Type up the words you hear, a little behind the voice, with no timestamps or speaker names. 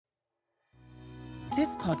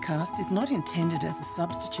This podcast is not intended as a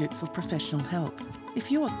substitute for professional help. If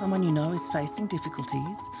you or someone you know is facing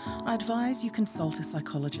difficulties, I advise you consult a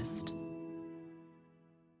psychologist.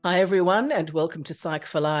 Hi everyone, and welcome to Psych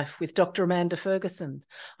for Life with Dr. Amanda Ferguson.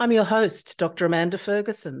 I'm your host, Dr. Amanda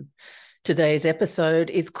Ferguson. Today's episode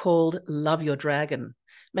is called Love Your Dragon,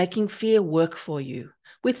 Making Fear Work For You,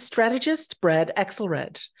 with strategist Brad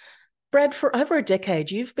Axelrad. Brad, for over a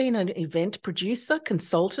decade, you've been an event producer,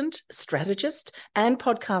 consultant, strategist, and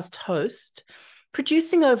podcast host,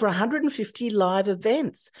 producing over 150 live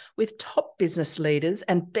events with top business leaders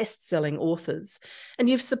and best-selling authors. And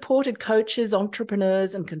you've supported coaches,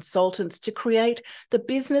 entrepreneurs, and consultants to create the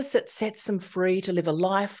business that sets them free to live a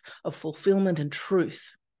life of fulfillment and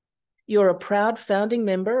truth. You're a proud founding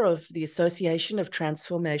member of the Association of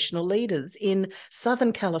Transformational Leaders in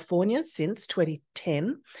Southern California since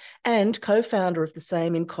 2010 and co-founder of the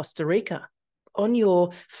same in Costa Rica. On your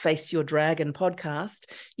Face Your Dragon podcast,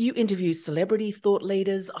 you interview celebrity thought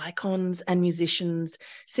leaders, icons, and musicians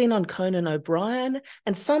seen on Conan O'Brien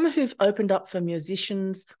and some who've opened up for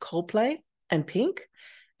musicians Coldplay and Pink.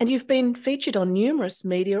 And you've been featured on numerous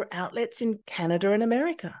media outlets in Canada and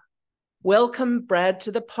America. Welcome, Brad,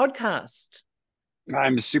 to the podcast.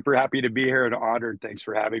 I'm super happy to be here and honored. Thanks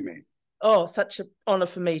for having me. Oh, such an honor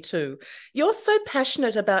for me too. You're so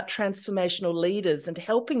passionate about transformational leaders and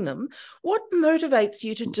helping them. What motivates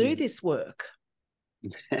you to do this work?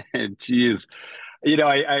 Geez,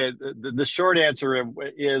 the short answer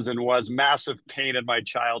is and was massive pain in my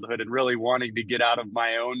childhood and really wanting to get out of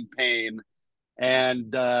my own pain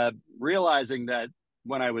and realizing that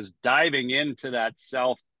when I was diving into that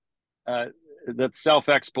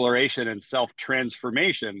self-exploration and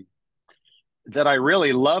self-transformation, that I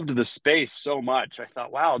really loved the space so much. I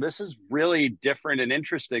thought, wow, this is really different and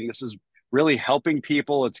interesting. This is really helping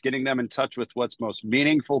people. It's getting them in touch with what's most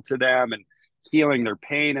meaningful to them and healing their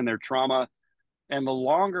pain and their trauma. And the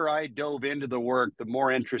longer I dove into the work, the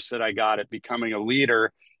more interested I got at becoming a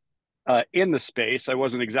leader in the space. I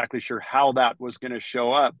wasn't exactly sure how that was going to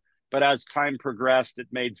show up. But as time progressed, it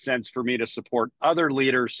made sense for me to support other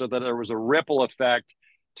leaders so that there was a ripple effect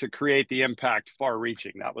to create the impact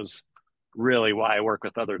far-reaching. That was really why I work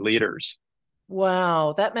with other leaders.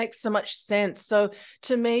 Wow, that makes so much sense. So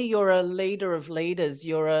to me, you're a leader of leaders.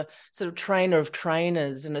 You're a sort of trainer of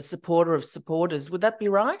trainers and a supporter of supporters. Would that be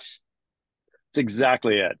right? That's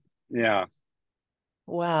exactly it. Yeah.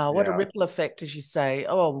 Wow, what a ripple effect, as you say.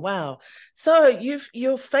 Oh, wow. So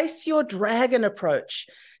your Face Your Dragon approach.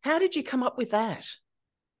 How did you come up with that?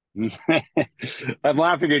 I'm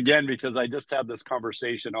laughing again because I just had this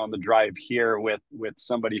conversation on the drive here with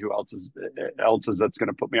somebody who else is that's going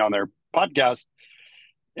to put me on their podcast.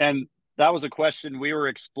 And that was a question we were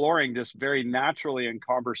exploring just very naturally in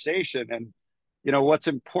conversation. And, what's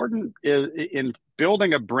important in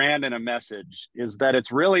building a brand and a message is that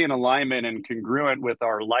it's really in alignment and congruent with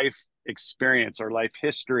our life experience, our life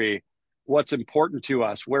history, what's important to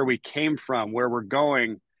us, where we came from, where we're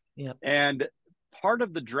going. Yep. And part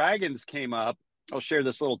of the dragons came up. I'll share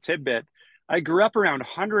this little tidbit. I grew up around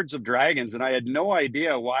hundreds of dragons, and I had no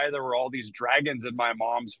idea why there were all these dragons in my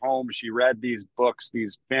mom's home. She read these books,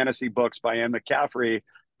 these fantasy books by Anne McCaffrey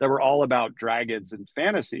that were all about dragons and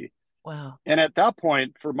fantasy. Wow. And at that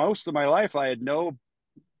point, for most of my life, I had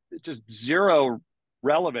just zero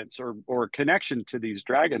relevance or connection to these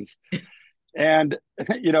dragons. And,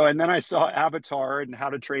 and then I saw Avatar and How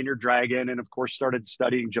to Train Your Dragon, and of course started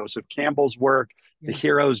studying Joseph Campbell's work, The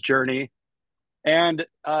Hero's Journey. And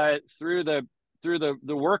through the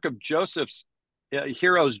work of Joseph's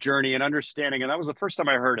hero's journey and understanding, and that was the first time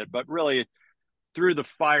I heard it, but really through the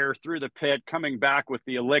fire, through the pit, coming back with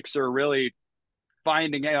the elixir, really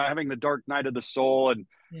finding, having the dark night of the soul and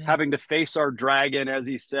having to face our dragon, as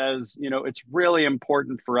he says, it's really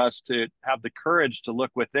important for us to have the courage to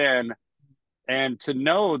look within and to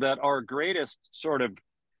know that our greatest sort of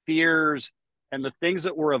fears and the things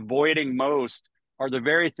that we're avoiding most are the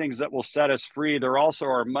very things that will set us free. They're also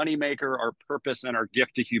our moneymaker, our purpose, and our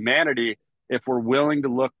gift to humanity if we're willing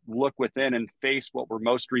to look within and face what we're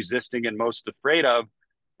most resisting and most afraid of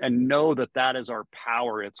and know that that is our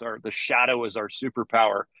power. The shadow is our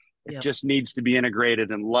superpower. It just needs to be integrated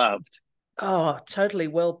and loved. Oh, totally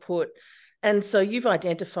well put. And so you've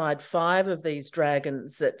identified 5 of these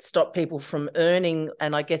dragons that stop people from earning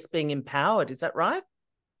and I guess being empowered. Is that right?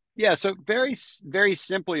 Yeah. So very, very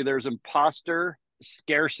simply, there's imposter,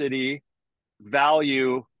 scarcity,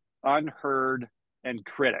 value, unheard, and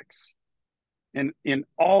critics. And in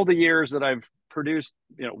all the years that I've produced,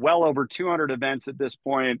 well over 200 events at this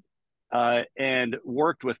point, and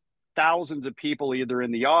worked with thousands of people, either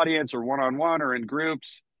in the audience or one-on-one or in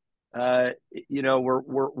groups,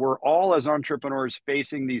 We're all as entrepreneurs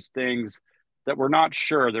facing these things that we're not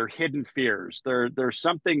sure. They're hidden fears. There's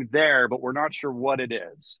something there, but we're not sure what it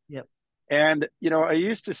is. Yep. And I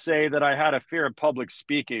used to say that I had a fear of public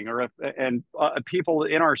speaking, and people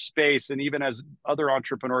in our space, and even as other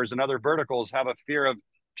entrepreneurs and other verticals, have a fear of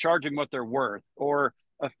charging what they're worth, or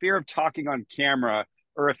a fear of talking on camera,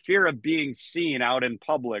 or a fear of being seen out in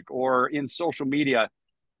public or in social media.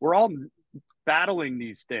 We're all battling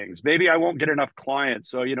these things. Maybe I won't get enough clients,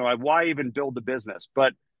 so why even build the business?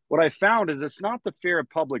 But what I found is it's not the fear of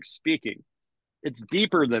public speaking. It's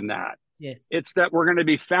deeper than that. Yes. It's that we're going to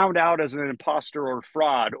be found out as an imposter or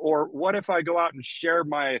fraud. Or what if I go out and share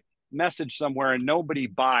my message somewhere and nobody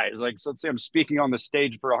buys? Like, so let's say I'm speaking on the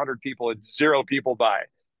stage for 100 people and 0 people buy.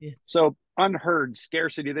 Yeah. So unheard,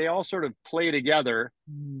 scarcity, they all sort of play together,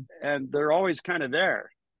 and they're always kind of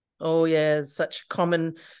there. Oh, yeah, such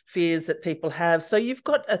common fears that people have. So you've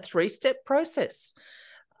got a 3-step process,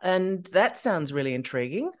 and that sounds really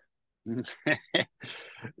intriguing.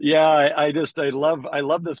 Yeah, I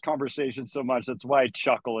love this conversation so much. That's why I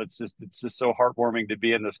chuckle. It's just so heartwarming to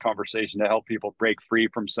be in this conversation, to help people break free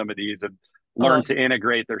from some of these and learn to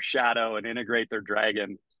integrate their shadow and integrate their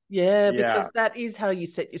dragon. Yeah, because that is how you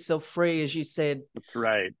set yourself free, as you said. That's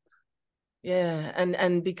right. Yeah,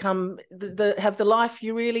 and become have the life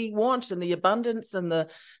you really want, and the abundance and the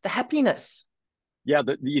happiness. Yeah,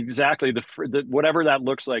 exactly. The whatever that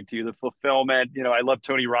looks like to you, the fulfillment. I love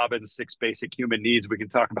Tony Robbins' 6 basic human needs. We can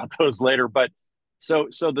talk about those later. But so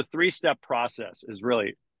the 3-step process is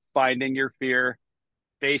really finding your fear,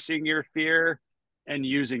 facing your fear, and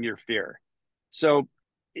using your fear. So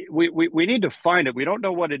we need to find it. We don't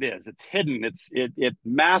know what it is. It's hidden. It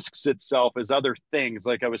masks itself as other things.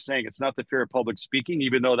 Like I was saying, it's not the fear of public speaking,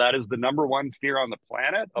 even though that is the number 1 fear on the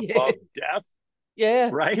planet above death.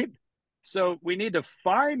 Yeah. Right. So we need to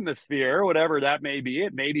find the fear, whatever that may be.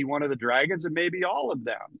 It may be one of the dragons, it may be all of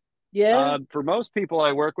them. Yeah. For most people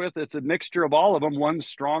I work with, it's a mixture of all of them. One's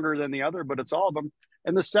stronger than the other, but it's all of them.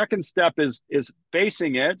 And the second step is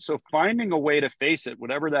facing it. So finding a way to face it,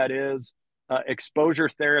 whatever that is. Exposure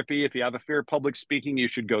therapy. If you have a fear of public speaking, you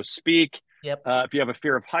should go speak. Yep. If you have a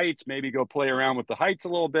fear of heights, maybe go play around with the heights a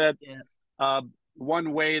little bit. Yeah.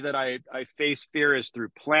 One way that I face fear is through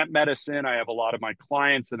plant medicine. I have a lot of my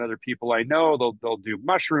clients and other people I know, they'll do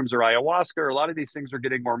mushrooms or ayahuasca. A lot of these things are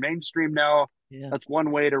getting more mainstream now. Yeah. That's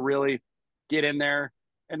one way to really get in there.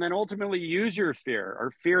 And then ultimately use your fear.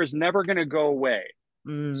 Our fear is never going to go away.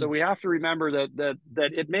 So we have to remember that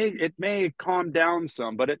it may calm down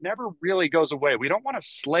some, but it never really goes away. We don't want to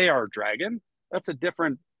slay our dragon. That's a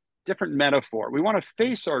different metaphor. We want to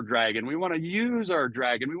face our dragon. We want to use our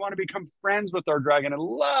dragon. We want to become friends with our dragon and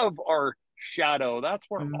love our shadow. That's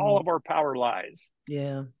where all of our power lies.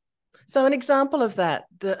 Yeah. So an example of that,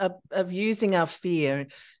 of using our fear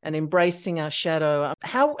and embracing our shadow,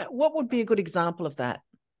 what would be a good example of that?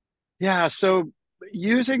 Yeah. So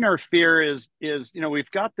using our fear is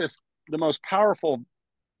we've got the most powerful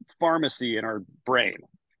pharmacy in our brain.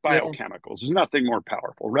 Biochemicals. There's nothing more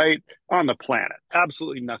powerful, right? On the planet.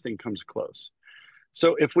 Absolutely nothing comes close.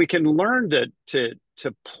 So if we can learn to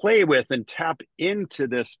play with and tap into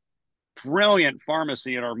this brilliant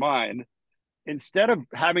pharmacy in our mind, instead of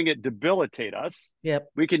having it debilitate us,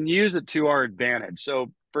 we can use it to our advantage.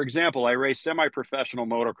 So, for example, I race semi-professional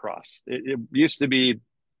motocross. It used to be,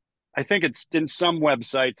 I think it's in some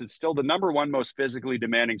websites, it's still the number 1 most physically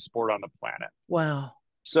demanding sport on the planet. Wow.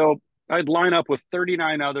 So I'd line up with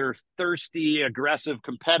 39 other thirsty, aggressive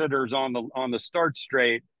competitors on the start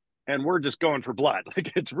straight, and we're just going for blood.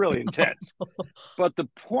 Like, it's really intense. But the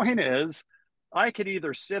point is, I could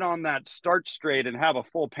either sit on that start straight and have a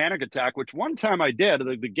full panic attack, which one time I did.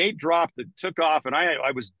 The gate dropped, it took off, and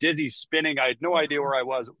I was dizzy, spinning. I had no idea where I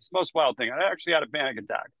was. It was the most wild thing. I actually had a panic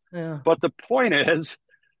attack. Yeah. But the point is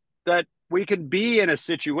that we can be in a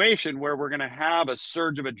situation where we're going to have a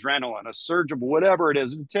surge of adrenaline, a surge of whatever it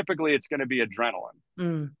is. And typically, it's going to be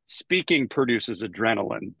adrenaline. Speaking produces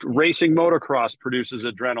adrenaline. Racing motocross produces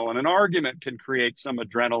adrenaline. An argument can create some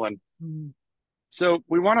adrenaline. So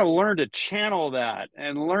we want to learn to channel that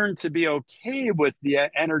and learn to be okay with the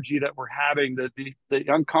energy that we're having, the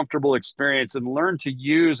uncomfortable experience, and learn to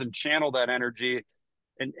use and channel that energy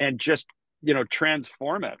and just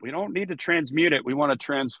transform it. We don't need to transmute it. We want to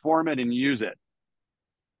transform it and use it.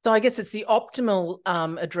 So I guess it's the optimal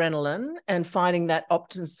adrenaline, and finding that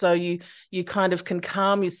optimum, so you kind of can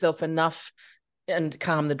calm yourself enough and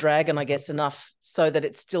calm the dragon, I guess, enough so that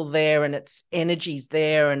it's still there and its energy's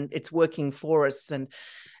there and it's working for us. And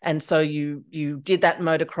And so you did that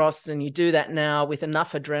motocross, and you do that now with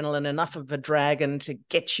enough adrenaline, enough of a dragon to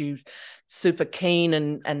get you super keen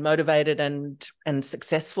and motivated and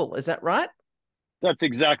successful. Is that right? That's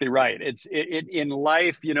exactly right. In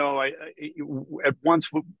life, at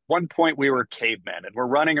one point we were cavemen and we're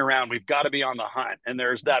running around. We've got to be on the hunt, and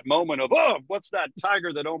there's that moment of, oh, what's that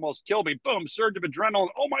tiger that almost killed me? Boom, surge of adrenaline.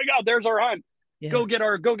 Oh my God, there's our hunt. Yeah. Go get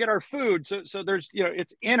our food. So there's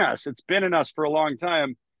it's in us. It's been in us for a long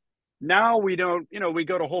time. Now we don't, we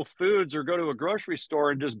go to Whole Foods or go to a grocery store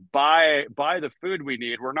and just buy the food we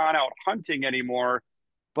need. We're not out hunting anymore.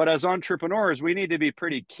 But as entrepreneurs, we need to be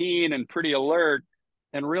pretty keen and pretty alert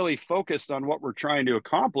and really focused on what we're trying to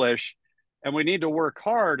accomplish. And we need to work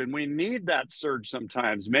hard, and we need that surge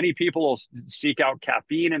sometimes. Many people will seek out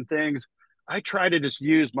caffeine and things. I try to just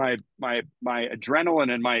use my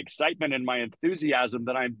adrenaline and my excitement and my enthusiasm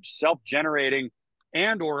that I'm self-generating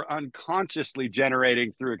and or unconsciously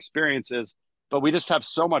generating through experiences. But we just have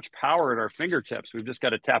so much power at our fingertips. We've just got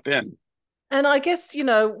to tap in. And I guess,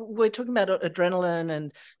 we're talking about adrenaline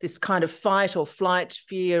and this kind of fight or flight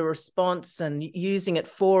fear response and using it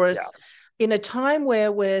for Yeah, us in a time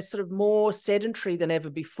where we're sort of more sedentary than ever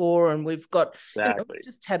before. And we've got, exactly.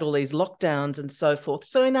 just had all these lockdowns and so forth.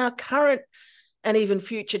 So in our current and even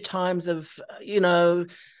future times of,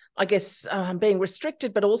 I guess being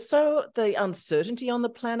restricted, but also the uncertainty on the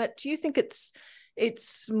planet, do you think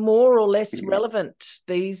it's more or less relevant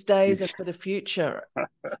these days and for the future?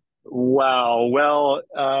 Wow. Well,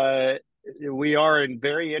 we are in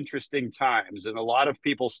very interesting times, and a lot of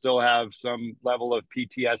people still have some level of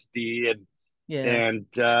PTSD, Yeah. and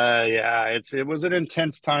yeah, it was an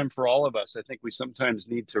intense time for all of us. I think we sometimes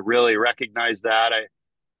need to really recognize that.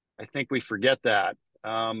 I think we forget that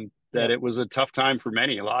that Yeah. it was a tough time for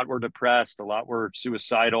many. A lot were depressed, a lot were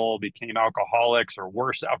suicidal, became alcoholics or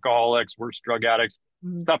worse alcoholics, worse drug addicts.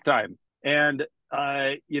 It's Mm. a tough time. And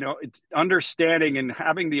it's understanding and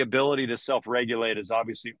having the ability to self-regulate is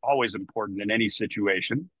obviously always important in any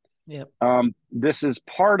situation. Yeah. This is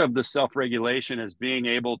part of the self-regulation, is being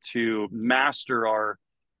able to master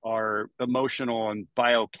our emotional and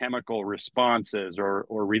biochemical responses or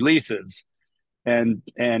releases, and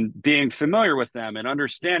being familiar with them and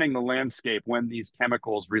understanding the landscape when these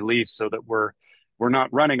chemicals release, so that we're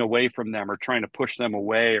not running away from them or trying to push them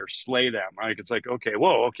away or slay them. Like, it's like, okay,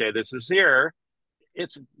 whoa, okay, this is here.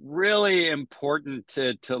 It's really important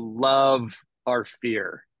to love our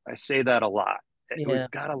fear. I say that a lot. Yeah.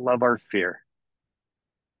 We've got to love our fear.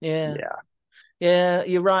 Yeah. Yeah, Yeah,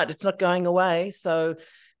 you're right. It's not going away. So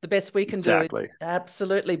the best we can do is exactly.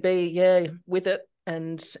 absolutely be, with it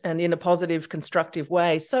and in a positive, constructive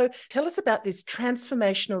way. So tell us about this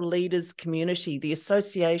Transformational Leaders Community, the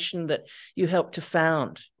association that you helped to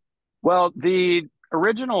found. Well, the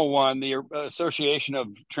original one, the Association of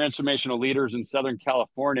Transformational Leaders in Southern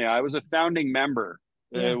California, I was a founding member,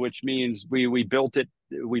 Yeah. which means we built it.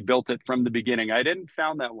 We built it from the beginning. I didn't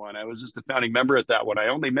found that one. I was just a founding member at that one. I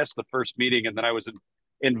only missed the first meeting, and then I was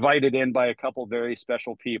invited in by a couple very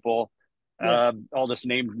special people. Yeah. I'll just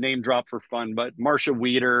name drop for fun, but Marsha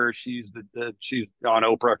Weeder, she's she's on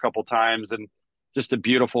Oprah a couple times, and just a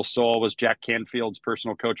beautiful soul. Was Jack Canfield's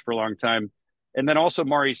personal coach for a long time. And then also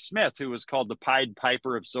Mari Smith, who was called the Pied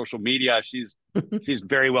Piper of social media. She's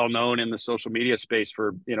very well known in the social media space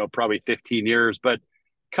for probably 15 years. But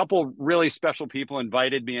a couple really special people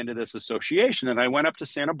invited me into this association, and I went up to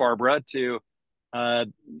Santa Barbara to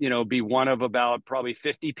be one of about probably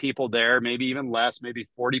 50 people there, maybe even less, maybe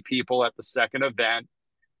 40 people at the second event.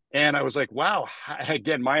 And I was like, wow,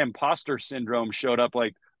 again, my imposter syndrome showed up,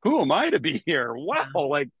 like, who am I to be here? Wow,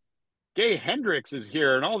 like Gay Hendricks is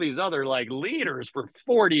here, and all these other like leaders for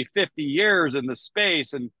 40, 50 years in the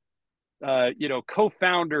space, and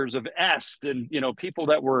co-founders of Est, and people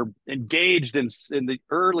that were engaged in the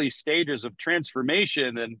early stages of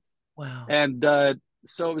transformation, Wow. and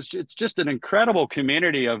so it's just an incredible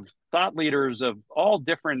community of thought leaders of all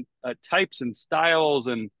different types and styles,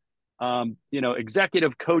 and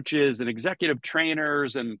executive coaches and executive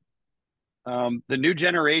trainers, and the new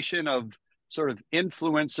generation of sort of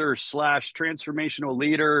influencer slash transformational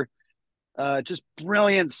leader, just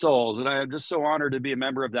brilliant souls. And I'm just so honored to be a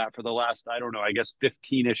member of that for the last, I don't know, I guess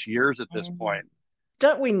 15-ish years at this Mhm. point.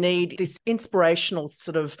 Don't we need this inspirational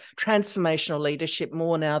sort of transformational leadership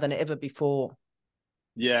more now than ever before?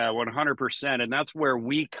 Yeah, 100%. And that's where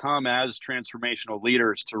we come as transformational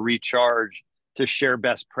leaders, to recharge, to share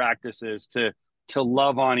best practices, to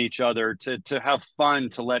love on each other, to have fun,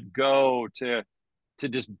 to let go, to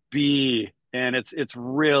just be. And it's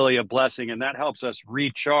really a blessing, and that helps us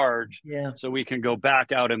recharge, Yeah. so we can go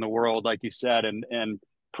back out in the world, like you said, and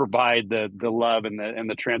provide the love and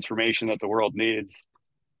the transformation that the world needs.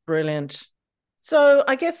 Brilliant. So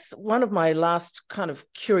I guess one of my last kind of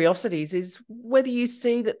curiosities is whether you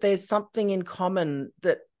see that there's something in common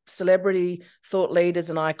that celebrity thought leaders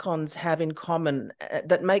and icons have in common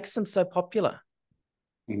that makes them so popular.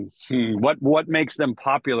 What makes them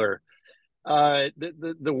popular?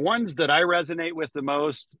 The ones that I resonate with the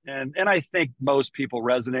most, and I think most people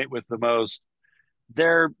resonate with the most,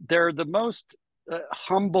 they're the most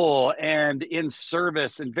humble and in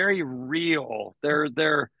service and very real.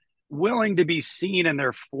 They're willing to be seen in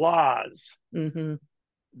their flaws. Mm-hmm.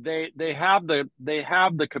 They have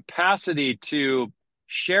the capacity to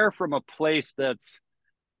share from a place that's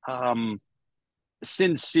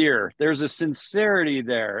sincere. There's a sincerity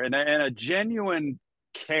there and a genuine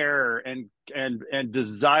care and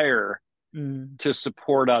desire to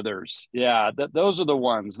support others. Yeah, those are the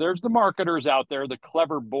ones. There's the marketers out there, the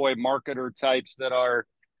clever boy marketer types that are.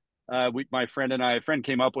 My friend and I, a friend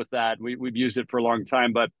came up with that. We've used it for a long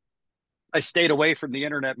time, but I stayed away from the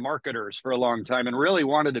internet marketers for a long time and really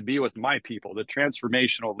wanted to be with my people, the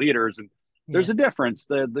transformational leaders. And there's a difference.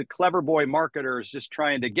 The clever boy marketer is just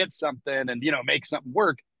trying to get something and, make something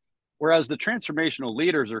work. Whereas the transformational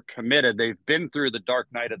leaders are committed. They've been through the dark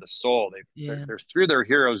night of the soul. They're through their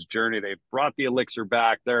hero's journey. They've brought the elixir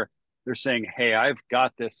back. They're saying, hey, I've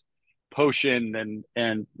got this potion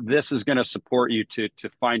and this is going to support you to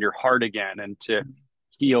find your heart again and to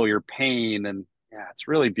heal your pain. And yeah, it's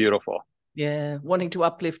really beautiful. Yeah, wanting to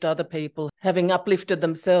uplift other people, having uplifted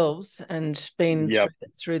themselves and been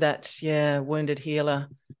through that, wounded healer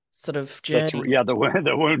sort of journey.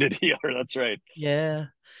 The wounded healer. That's right. Yeah.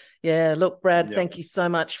 Look, Brad, thank you so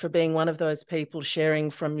much for being one of those people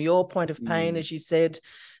sharing from your point of pain, as you said,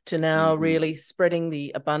 to now really spreading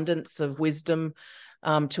the abundance of wisdom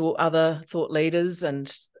to other thought leaders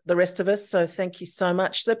and the rest of us. So thank you so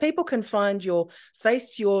much. So people can find your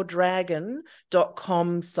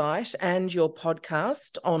faceyourdragon.com site and your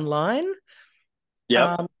podcast online.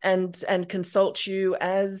 And consult you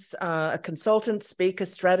as a consultant, speaker,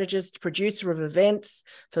 strategist, producer of events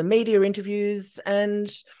for media interviews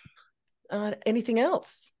and anything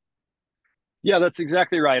else. Yeah, that's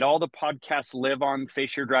exactly right. All the podcasts live on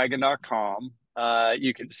faceyourdragon.com.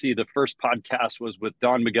 You can see the first podcast was with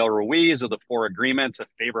Don Miguel Ruiz of the Four Agreements, a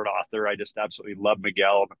favorite author. I just absolutely love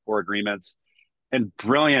Miguel and the Four Agreements, and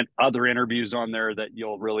brilliant other interviews on there that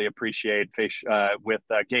you'll really appreciate with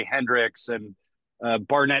Gay Hendricks and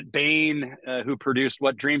Barnett Bain, who produced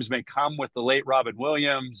What Dreams May Come with the late Robin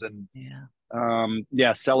Williams, and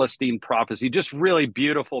Celestine Prophecy. Just really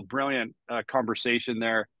beautiful, brilliant conversation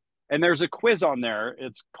there. And there's a quiz on there.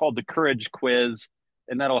 It's called the Courage Quiz.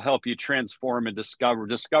 And that'll help you transform and discover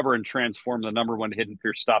and transform the number one hidden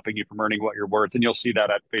fear stopping you from earning what you're worth. And you'll see that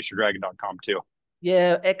at faceyourdragon.com too.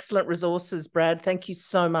 Yeah, excellent resources, Brad. Thank you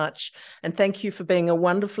so much. And thank you for being a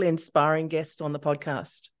wonderfully inspiring guest on the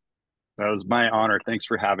podcast. That was my honor. Thanks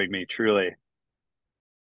for having me, truly.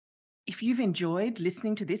 If you've enjoyed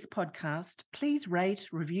listening to this podcast, please rate,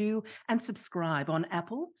 review, and subscribe on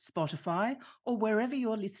Apple, Spotify, or wherever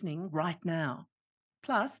you're listening right now.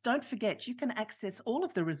 Plus, don't forget you can access all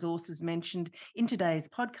of the resources mentioned in today's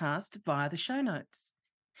podcast via the show notes.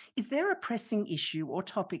 Is there a pressing issue or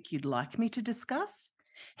topic you'd like me to discuss?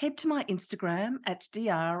 Head to my Instagram at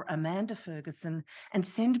 @DrAmandaFerguson and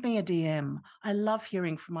send me a DM. I love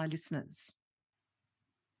hearing from my listeners.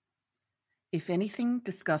 If anything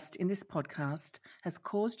discussed in this podcast has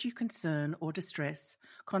caused you concern or distress,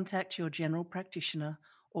 contact your general practitioner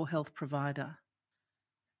or health provider.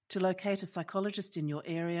 To locate a psychologist in your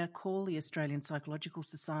area, call the Australian Psychological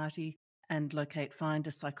Society and Find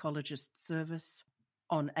a Psychologist service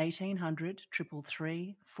on 1800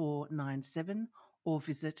 333 497 or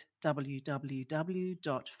visit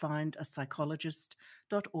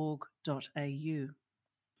www.findapsychologist.org.au.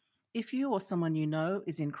 If you or someone you know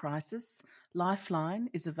is in crisis, Lifeline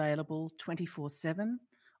is available 24/7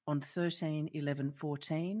 on 13 11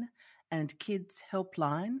 14 and Kids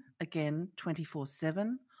Helpline, again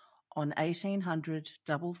 24/7 on 1800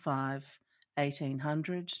 55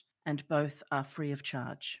 1800, and both are free of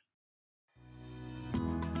charge.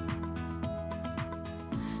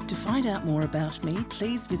 To find out more about me,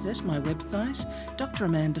 please visit my website,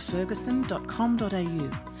 dramandaferguson.com.au.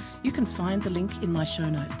 You can find the link in my show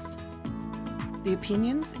notes. The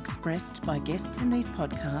opinions expressed by guests in these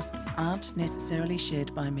podcasts aren't necessarily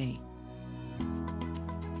shared by me.